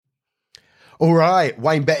All right,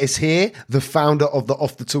 Wayne Bettis here, the founder of the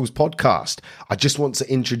Off the Tools podcast. I just want to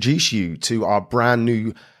introduce you to our brand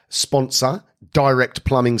new sponsor,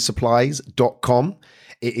 directplumbing.supplies.com.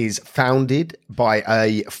 It is founded by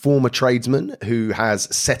a former tradesman who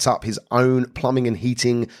has set up his own plumbing and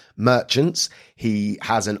heating merchants. He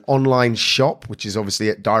has an online shop, which is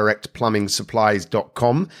obviously at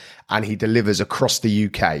directplumbing.supplies.com, and he delivers across the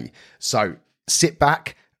UK. So sit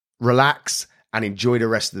back, relax, and enjoy the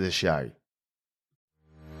rest of the show.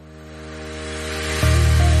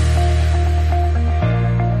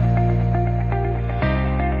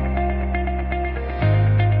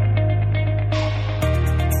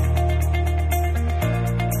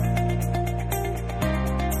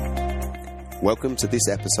 Welcome to this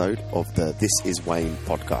episode of the This Is Wayne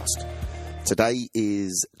podcast. Today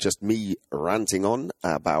is just me ranting on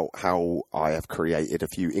about how I have created a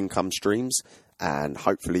few income streams, and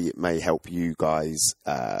hopefully it may help you guys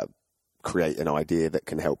create an idea that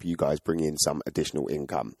can help you guys bring in some additional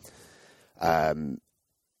income. As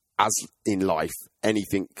in life,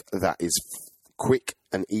 anything that is quick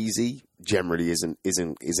and easy generally isn't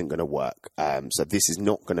going to work. So this is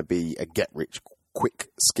not going to be a get rich quick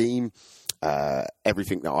scheme.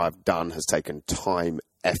 Everything that I've done has taken time,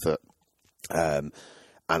 effort, and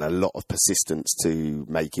a lot of persistence to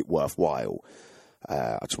make it worthwhile.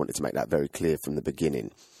 I just wanted to make that very clear from the beginning.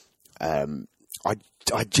 I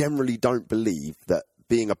generally don't believe that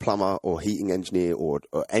being a plumber or heating engineer or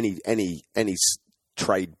any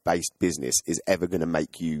trade-based business is ever going to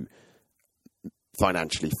make you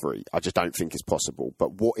financially free. I just don't think it's possible.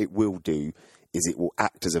 But what it will do is it will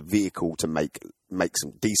act as a vehicle to make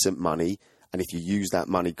some decent money. And if you use that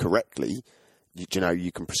money correctly, you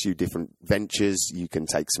can pursue different ventures, you can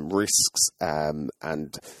take some risks, and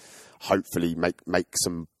hopefully make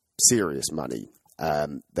some serious money.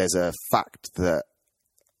 There's a fact that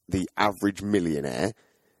the average millionaire,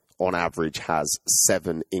 on average, has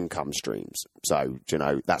 7 income streams. So,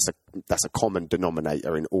 that's a common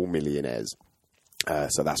denominator in all millionaires.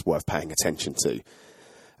 So that's worth paying attention to.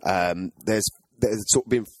 There's sort of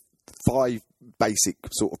been 5 basic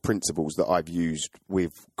sort of principles that I've used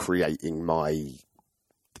with creating my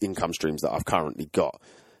income streams that I've currently got.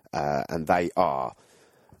 And they are: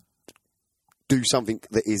 do something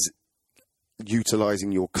that is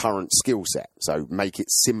utilizing your current skill set. So make it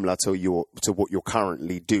similar to what you're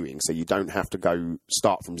currently doing. So you don't have to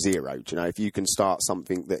start from zero. If you can start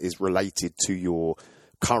something that is related to your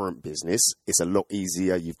current business, it's a lot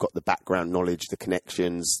easier. You've got the background knowledge, the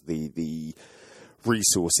connections, the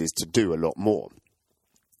resources to do a lot more.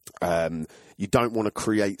 You don't want to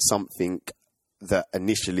create something that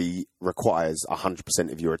initially requires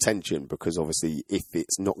 100% of your attention, because obviously if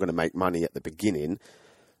it's not going to make money at the beginning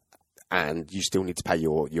and you still need to pay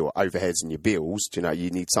your overheads and your bills,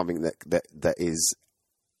 you need something that is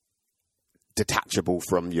detachable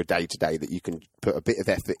from your day to day, that you can put a bit of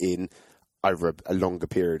effort in over a longer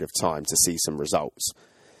period of time to see some results.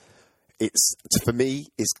 For me,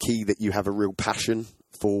 it's key that you have a real passion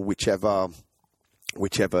for whichever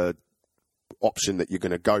option that you're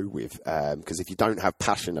going to go with. Because if you don't have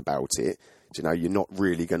passion about it, you're not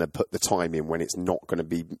really going to put the time in when it's not going to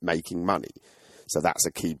be making money. So that's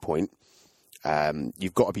a key point.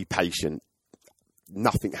 You've got to be patient.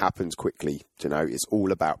 Nothing happens quickly. It's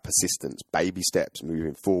all about persistence, baby steps,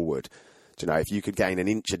 moving forward. If you could gain an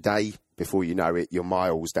inch a day, before you know it, you're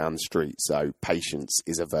miles down the street. So patience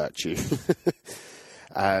is a virtue.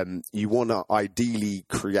 You want to ideally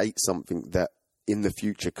create something that in the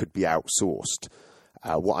future could be outsourced.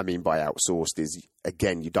 What I mean by outsourced is,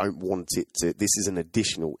 again, you don't want it to... This is an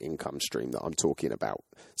additional income stream that I'm talking about.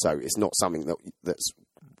 So it's not something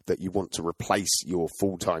that you want to replace your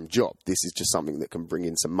full-time job. This is just something that can bring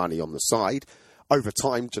in some money on the side. Over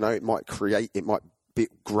time, it might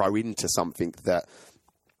grow into something that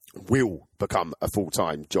will become a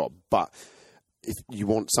full-time job. But if you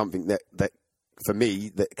want something that for me,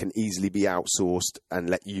 that can easily be outsourced and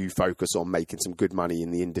let you focus on making some good money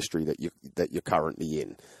in the industry that you're currently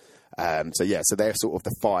in. So they're sort of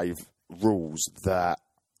the 5 rules that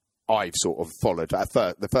I've sort of followed.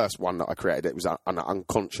 The first one that I created, it was an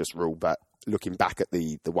unconscious rule, but looking back at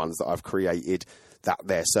the ones that I've created, that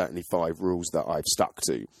they're certainly 5 rules that I've stuck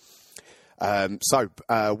to.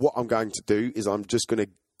 What I'm going to do is I'm just going to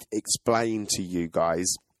explain to you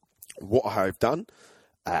guys what I've done,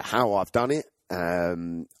 how I've done it.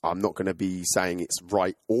 I'm not going to be saying it's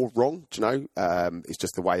right or wrong, it's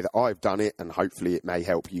just the way that I've done it, and hopefully it may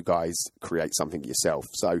help you guys create something yourself.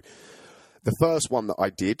 So the first one that I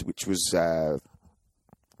did, which was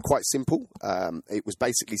quite simple, it was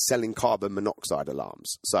basically selling carbon monoxide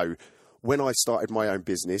alarms. So when I started my own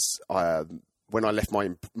business, when I left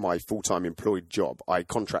my full-time employed job, I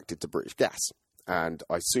contracted to British Gas, and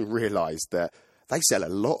I soon realised that they sell a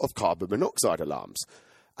lot of carbon monoxide alarms.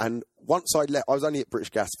 And once I was only at British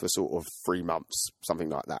Gas for sort of 3 months, something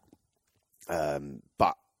like that.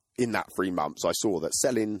 But in that 3 months, I saw that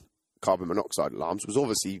selling carbon monoxide alarms was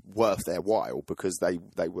obviously worth their while, because they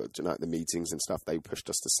were, at the meetings and stuff, they pushed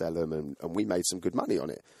us to sell them, and we made some good money on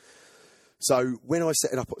it. So when I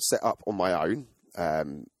set up on my own,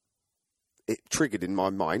 it triggered in my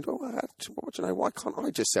mind, why can't I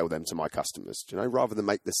just sell them to my customers? Rather than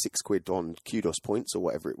make the £6 on kudos points or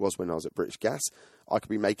whatever it was when I was at British Gas, I could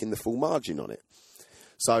be making the full margin on it.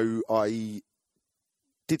 So I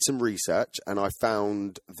did some research, and I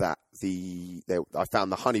found that the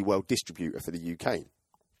Honeywell distributor for the UK.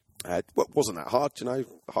 It wasn't that hard,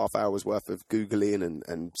 half hour's worth of Googling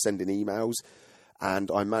and sending emails, and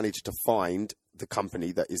I managed to find the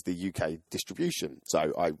company that is the UK distribution.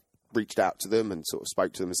 So I reached out to them and sort of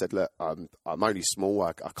spoke to them and said, look, I'm only small,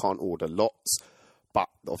 I can't order lots, but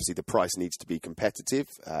obviously the price needs to be competitive.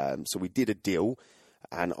 So we did a deal,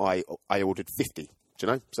 and I ordered 50,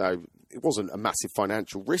 So it wasn't a massive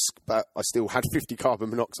financial risk, but I still had 50 carbon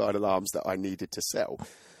monoxide alarms that I needed to sell.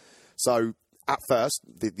 So at first,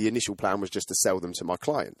 the initial plan was just to sell them to my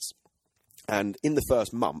clients. And in the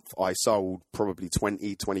first month, I sold probably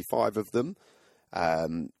 20, 25 of them.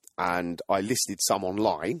 And I listed some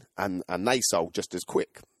online, and they sold just as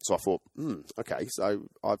quick. So I thought, okay, so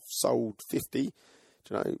I've sold 50.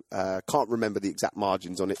 Can't remember the exact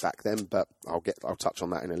margins on it back then, but I'll touch on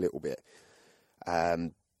that in a little bit.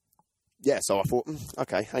 So I thought,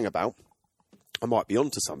 okay, hang about, I might be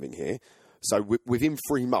onto something here. So within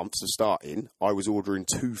 3 months of starting, I was ordering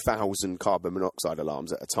 2,000 carbon monoxide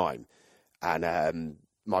alarms at a time, and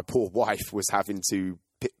my poor wife was having to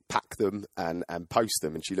pack them and post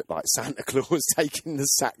them, and she looked like Santa Claus taking the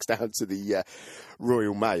sacks down to the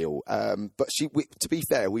Royal Mail. But to be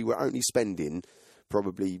fair, we were only spending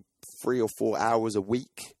probably 3 or 4 hours a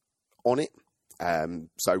week on it.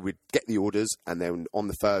 So we'd get the orders, and then on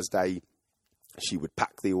the Thursday, she would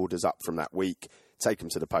pack the orders up from that week, take them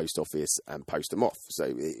to the post office, and post them off. So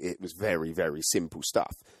it was very, very simple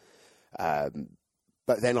stuff.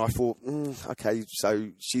 But then I thought, okay,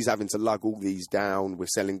 so she's having to lug all these down. We're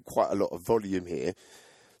selling quite a lot of volume here.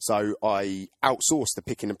 So I outsourced the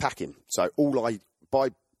picking and packing. So by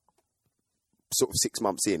sort of 6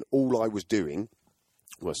 months in, all I was doing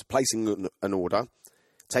was placing an order,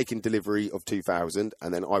 taking delivery of 2,000,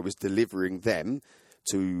 and then I was delivering them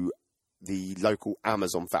to the local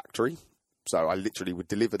Amazon factory. So I literally would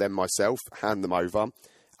deliver them myself, hand them over,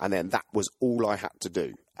 and then that was all I had to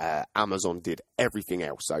do. Amazon did everything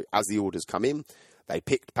else. So as the orders come in, they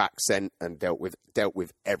picked, packed, sent, and dealt with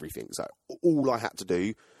everything. So all I had to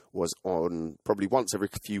do was, on probably once every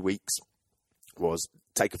few weeks, was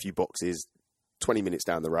take a few boxes, 20 minutes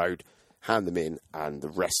down the road, hand them in, and the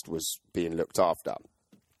rest was being looked after.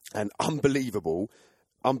 And unbelievably,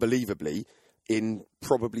 in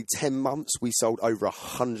probably 10 months, we sold over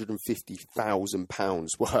 £150,000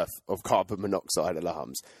 worth of carbon monoxide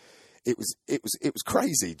alarms. It was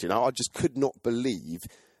crazy, I just could not believe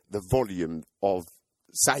the volume of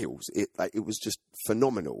sales. It was just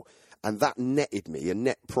phenomenal, and that netted me a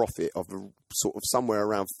net profit of sort of somewhere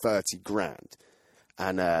around 30 grand.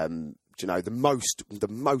 And the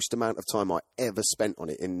most amount of time I ever spent on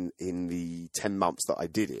it in the 10 months that I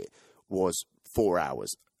did it was 4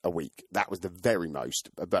 hours a week. That was the very most,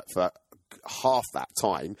 but for half that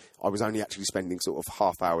time, I was only actually spending sort of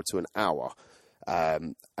half hour to an hour.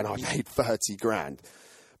 And I made 30 grand.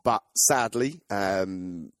 But sadly, I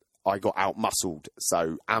got out-muscled.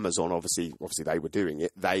 So Amazon, obviously they were doing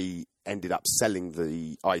it. They ended up selling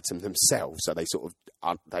the item themselves. So they sort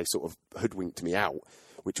of hoodwinked me out,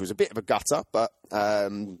 which was a bit of a gutter. But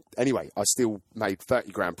anyway, I still made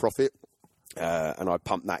 30 grand profit. And I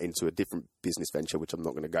pumped that into a different business venture, which I'm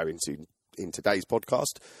not going to go into in today's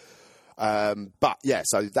podcast. But yeah,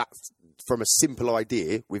 so that's from a simple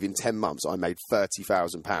idea. Within 10 months, I made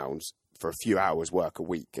 £30,000 for a few hours work a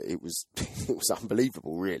week. It was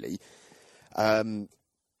unbelievable, really. So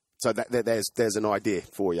there's an idea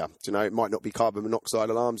for you. It might not be carbon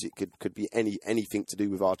monoxide alarms. It could be anything to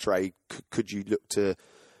do with our trade. Could you look to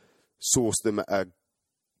source them at a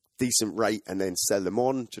decent rate and then sell them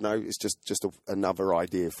on? It's just another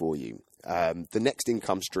idea for you. The next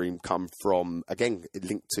income stream come from, again,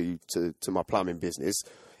 linked to my plumbing business.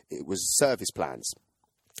 It was service plans.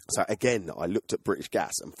 So again, I looked at British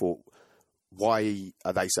Gas and thought, why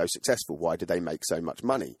are they so successful? Why do they make so much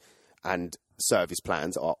money? And service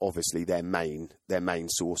plans are obviously their main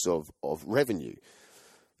source of revenue.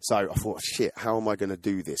 So I thought, shit, how am I going to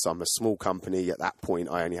do this? I'm a small company. At that point,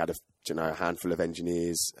 I only had a handful of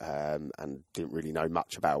engineers and didn't really know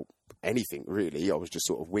much about anything, really. I was just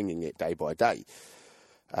sort of winging it day by day.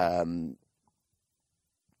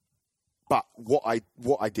 But what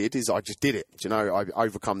I did is I just did it. I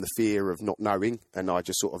overcome the fear of not knowing, and I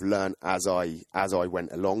just sort of learned as I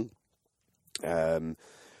went along.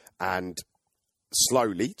 And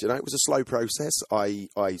slowly, it was a slow process. I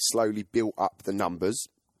slowly built up the numbers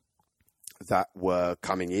that were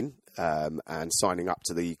coming in and signing up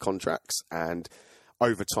to the contracts, and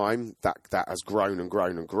over time that has grown and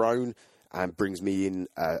grown and grown, and brings me in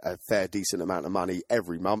a fair decent amount of money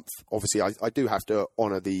every month. Obviously, I do have to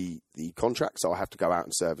honour the contract, so I have to go out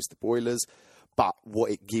and service the boilers. But what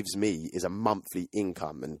it gives me is a monthly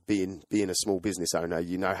income, and being a small business owner,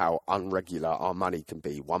 you know how unregular our money can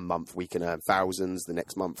be. One month we can earn thousands, the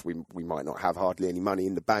next month we might not have hardly any money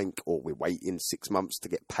in the bank, or we're waiting 6 months to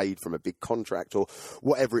get paid from a big contract, or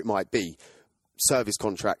whatever it might be. Service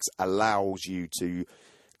contracts allows you to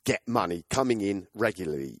get money coming in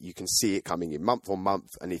regularly. You can see it coming in month on month,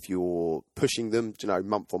 and if you're pushing them,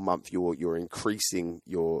 month on month, you're increasing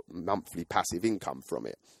your monthly passive income from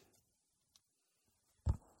it.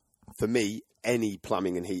 For me, any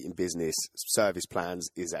plumbing and heating business, service plans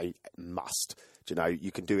is a must.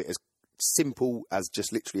 You can do it as simple as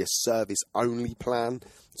just literally a service only plan,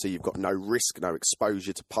 so you've got no risk, no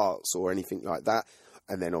exposure to parts or anything like that,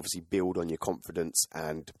 and then obviously build on your confidence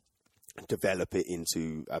and develop it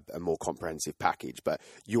into a more comprehensive package. But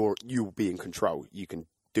you'll be in control. You can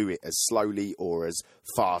do it as slowly or as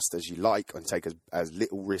fast as you like, and take as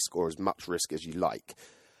little risk or as much risk as you like.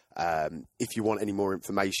 If you want any more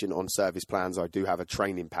information on service plans, I do have a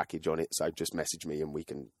training package on it, so just message me and we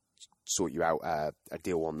can sort you out a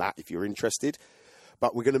deal on that if you're interested.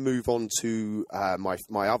 But we're going to move on to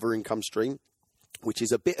my other income stream, which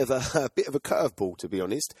is a bit of a curveball, to be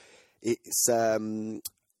honest. It's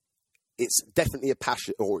definitely a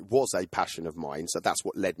passion, or it was a passion of mine, so that's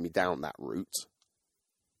what led me down that route.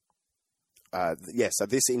 So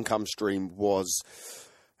this income stream was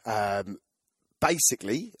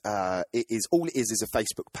basically it is a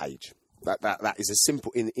Facebook page. That is a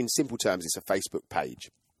simple, in simple terms, it's a Facebook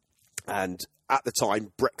page. And at the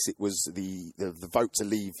time, Brexit was the vote to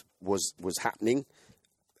leave was happening,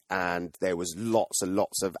 and there was lots and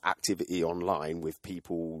lots of activity online with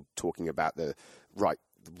people talking about the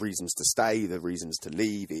reasons to stay, the reasons to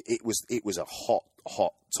leave. It was a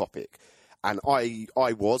hot topic, and I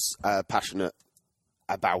was passionate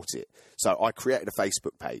about it. So I created a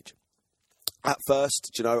Facebook page. At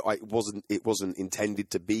first, it wasn't intended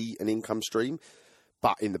to be an income stream,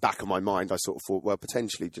 but in the back of my mind, I sort of thought, well,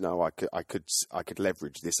 potentially, I could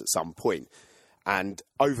leverage this at some point. And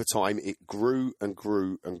over time, it grew and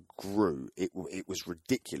grew and grew. It was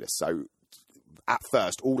ridiculous. So at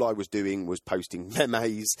first, all I was doing was posting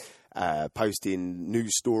memes, posting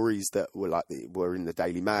news stories that were in the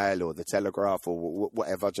Daily Mail or the Telegraph or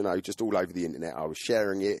whatever, just all over the internet. I was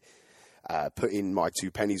sharing it, putting my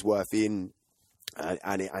 2 pennies worth in.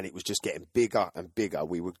 And it was just getting bigger and bigger.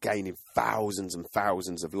 We were gaining thousands and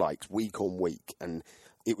thousands of likes week on week, and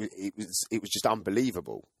it was just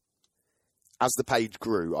unbelievable. As the page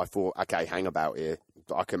grew, I thought, okay, hang about here.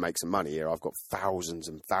 I can make some money here. I've got thousands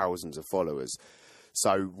and thousands of followers.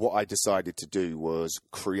 So what I decided to do was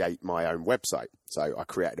create my own website. So I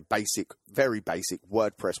created a very basic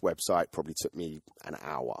WordPress website. Probably took me an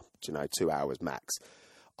hour, 2 hours max.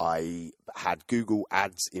 I had Google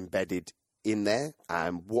Ads embedded in there,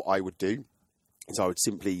 and what I would do is I would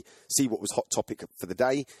simply see what was hot topic for the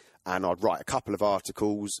day, and I'd write a couple of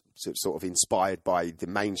articles sort of inspired by the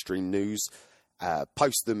mainstream news,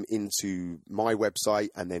 post them into my website,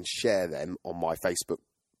 and then share them on my Facebook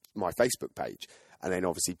page. And then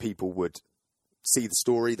obviously people would see the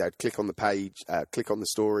story, they'd click on the page, click on the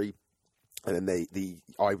story, and then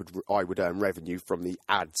I would earn revenue from the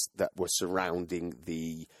ads that were surrounding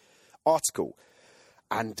the article.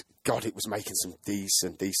 And God, it was making some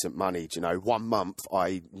decent money. 1 month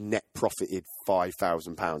I net profited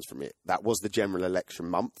 £5,000 from it. That was the general election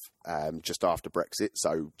month, just after Brexit.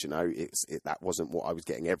 So, that wasn't what I was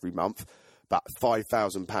getting every month, but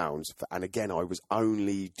 £5,000. And again, I was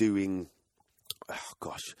only doing,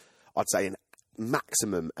 I'd say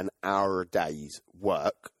maximum an hour a day's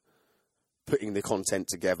work, putting the content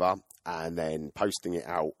together and then posting it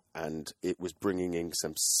out. And it was bringing in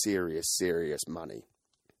some serious money.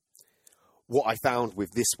 What I found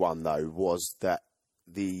with this one, though, was that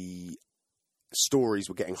the stories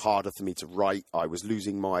were getting harder for me to write. I was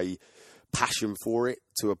losing my passion for it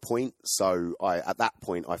to a point. So at that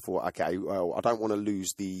point, I thought, okay, well, I don't want to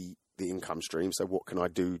lose the the income stream. So what can I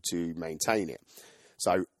do to maintain it?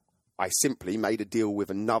 So I simply made a deal with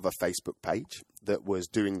another Facebook page that was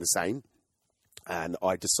doing the same. And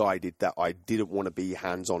I decided that I didn't want to be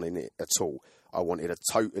hands-on in it at all. I wanted a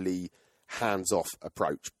totally hands-off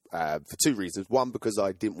approach for two reasons. One, because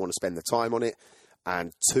I didn't want to spend the time on it.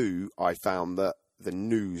 And two, I found that the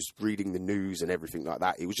news, reading the news and everything like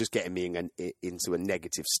that, it was just getting me into a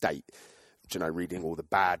negative state. Reading all the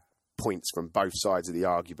bad points from both sides of the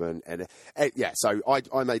argument. And so I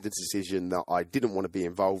made the decision that I didn't want to be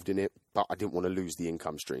involved in it, but I didn't want to lose the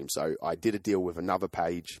income stream. So I did a deal with another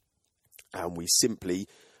page, and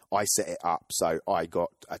I set it up so I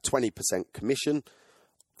got a 20% commission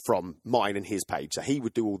from mine and his page. So he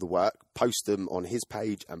would do all the work, post them on his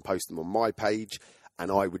page and post them on my page,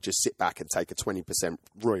 and I would just sit back and take a 20%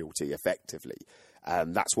 royalty effectively.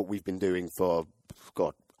 That's what we've been doing for,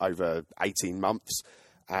 over 18 months.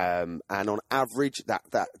 And on average, that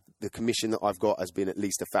the commission that I've got has been at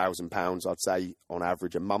least £1,000, I'd say, on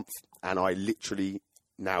average a month. And I literally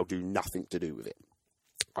now do nothing to do with it.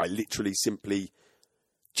 I literally simply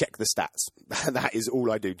check the stats. That is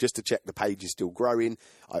all I do, just to check the page is still growing.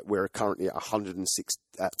 We're currently at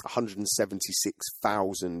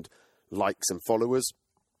 176,000 likes and followers.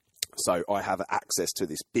 So I have access to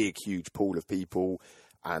this big, huge pool of people.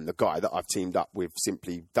 And the guy that I've teamed up with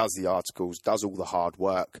simply does the articles, does all the hard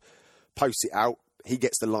work, posts it out. He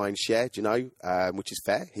gets the lion's share, which is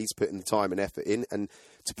fair. He's putting the time and effort in. And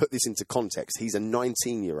to put this into context, he's a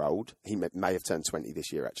 19-year-old. He may have turned 20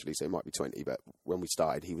 this year, actually, so he might be 20. But when we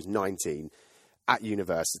started, he was 19 at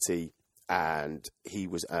university, and he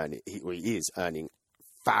is earning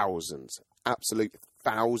thousands, absolute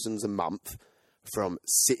thousands a month from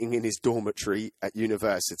sitting in his dormitory at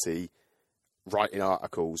university, writing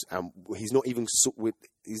articles. And he's not even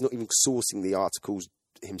sourcing the articles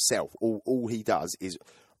himself. All he does is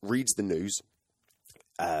reads the news,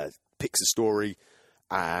 picks a story,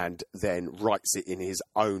 and then writes it in his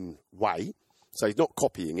own way. So he's not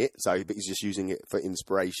copying it, but he's just using it for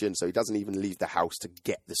inspiration. So he doesn't even leave the house to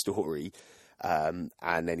get the story. And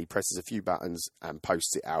then he presses a few buttons and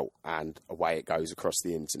posts it out, and away it goes across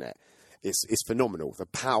the internet. It's phenomenal. The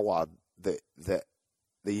power that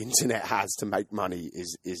the internet has to make money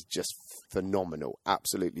is just phenomenal,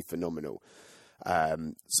 absolutely phenomenal.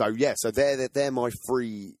 So they're my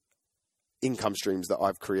free income streams that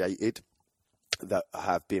I've created that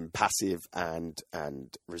have been passive and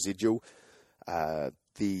residual. So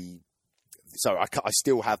I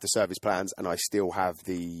still have the service plans, and I still have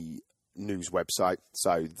the news website.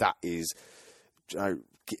 So that is,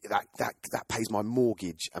 that pays my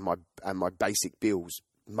mortgage and my basic bills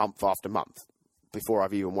month after month before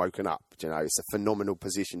I've even woken up. It's a phenomenal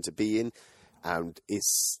position to be in, and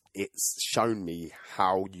it's shown me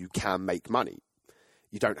how you can make money.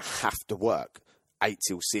 You don't have to work 8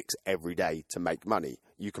 till 6 every day to make money.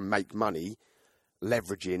 You can make money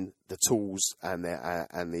leveraging the tools and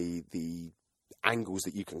the angles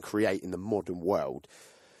that you can create in the modern world.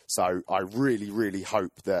 So I really, really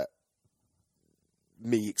hope that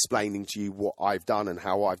me explaining to you what I've done and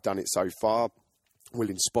how I've done it so far will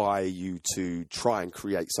inspire you to try and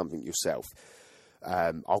create something yourself.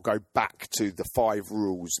 I'll go back to the 5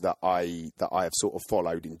 rules that I have sort of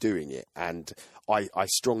followed in doing it. And I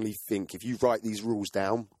strongly think if you write these rules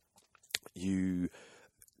down, you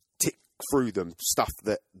tick through them, stuff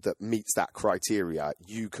that meets that criteria,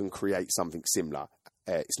 you can create something similar.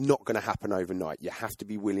 It's not going to happen overnight. You have to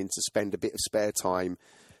be willing to spend a bit of spare time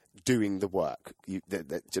doing the work. You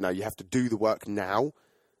have to do the work now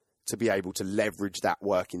to be able to leverage that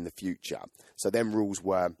work in the future. So them rules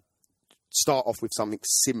were: start off with something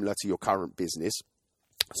similar to your current business,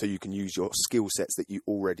 so you can use your skill sets that you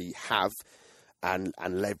already have and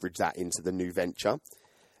leverage that into the new venture.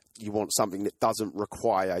 You want something that doesn't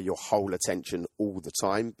require your whole attention all the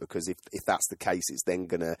time, because if that's the case, it's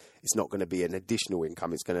not gonna be an additional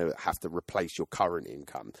income. It's gonna have to replace your current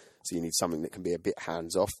income. So you need something that can be a bit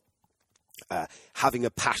hands off. Having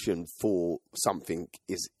a passion for something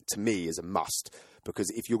to me is a must, because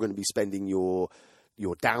if you're going to be spending your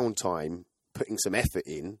downtime putting some effort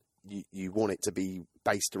in, you want it to be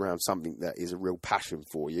based around something that is a real passion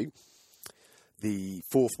for you. The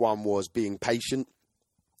 4th one was being patient.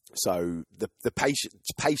 So the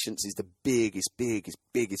patience is the biggest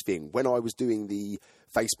thing. When I was doing the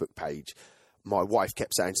Facebook page, my wife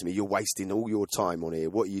kept saying to me, "You're wasting all your time on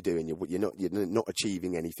here. What are you doing? You're not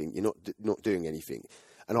achieving anything. You're not doing anything."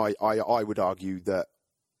 And I would argue that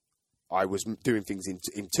I was doing things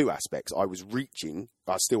in 2 aspects. I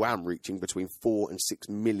still am reaching between 4 and 6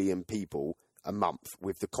 million people a month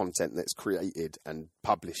with the content that's created and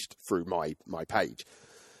published through my page.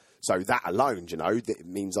 So that alone, that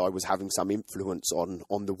means I was having some influence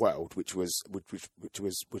on the world, which was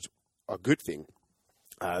a good thing.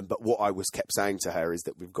 But what I was kept saying to her is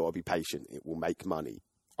that we've got to be patient. It will make money.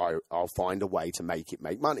 I'll find a way to make it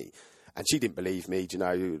make money. And she didn't believe me.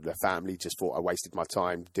 The family just thought I wasted my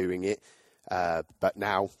time doing it. But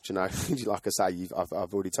now, like I say,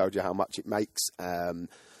 I've already told you how much it makes. And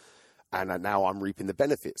now I'm reaping the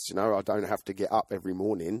benefits. I don't have to get up every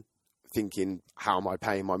morning thinking, how am I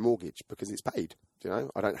paying my mortgage? Because it's paid. I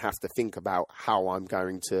don't have to think about how I'm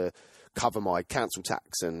going to cover my council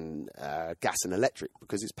tax and gas and electric,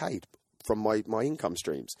 because it's paid from my income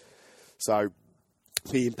streams. So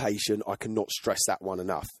being patient, I cannot stress that one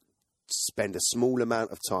enough. Spend a small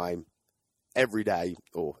amount of time every day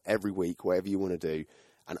or every week, whatever you want to do,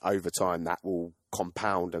 and over time that will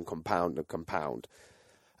compound and compound and compound.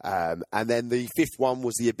 And then the fifth one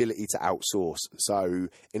was the ability to outsource. So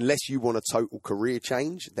unless you want a total career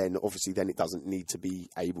change, then obviously it doesn't need to be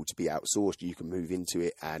able to be outsourced. You can move into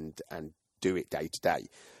it and do it day to day.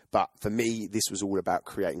 But for me, this was all about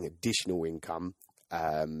creating additional income.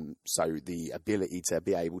 So the ability to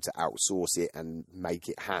be able to outsource it and make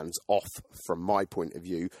it hands off, from my point of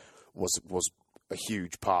view, was a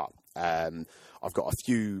huge part. I've got a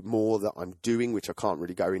few more that I'm doing, which I can't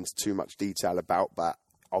really go into too much detail about, but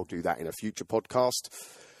I'll do that in a future podcast.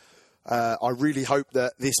 I really hope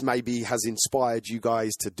that this maybe has inspired you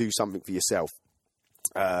guys to do something for yourself.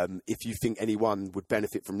 If you think anyone would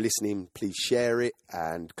benefit from listening, please share it,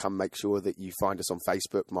 and come make sure that you find us on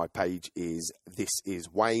Facebook. My page is This Is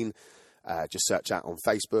Wayne. Just search out on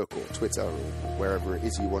Facebook or Twitter or wherever it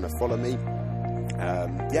is you want to follow me.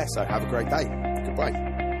 So have a great day. Goodbye.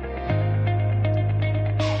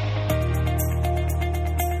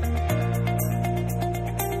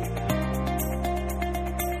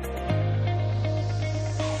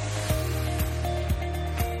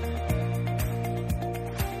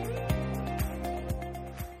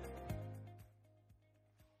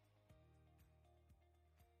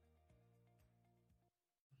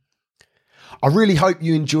 I really hope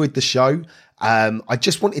you enjoyed the show. I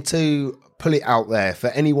just wanted to pull it out there for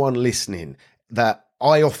anyone listening that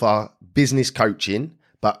I offer business coaching,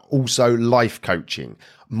 but also life coaching.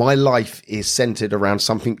 My life is centered around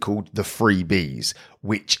something called the 3 Bs,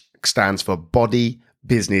 which stands for body,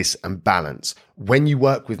 business, and balance. When you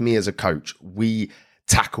work with me as a coach, we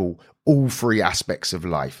tackle all 3 aspects of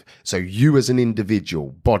life. So you as an individual,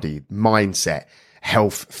 body, mindset,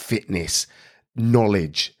 health, fitness,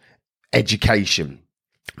 knowledge, education.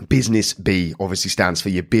 Business B obviously stands for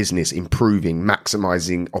your business, improving,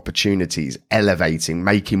 maximizing opportunities, elevating,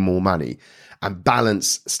 making more money. And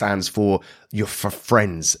balance stands for your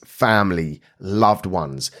friends, family, loved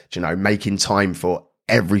ones, making time for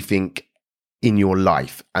everything in your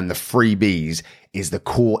life. And the 3 Bs is the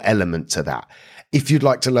core element to that. If you'd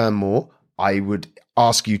like to learn more, I would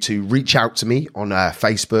ask you to reach out to me on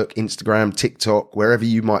Facebook, Instagram, TikTok, wherever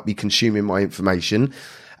you might be consuming my information.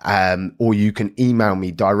 Or you can email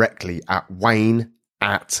me directly at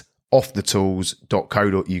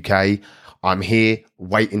wayne@offthetools.co.uk. I'm here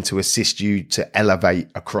waiting to assist you to elevate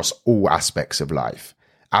across all aspects of life.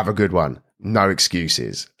 Have a good one. No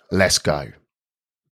excuses. Let's go.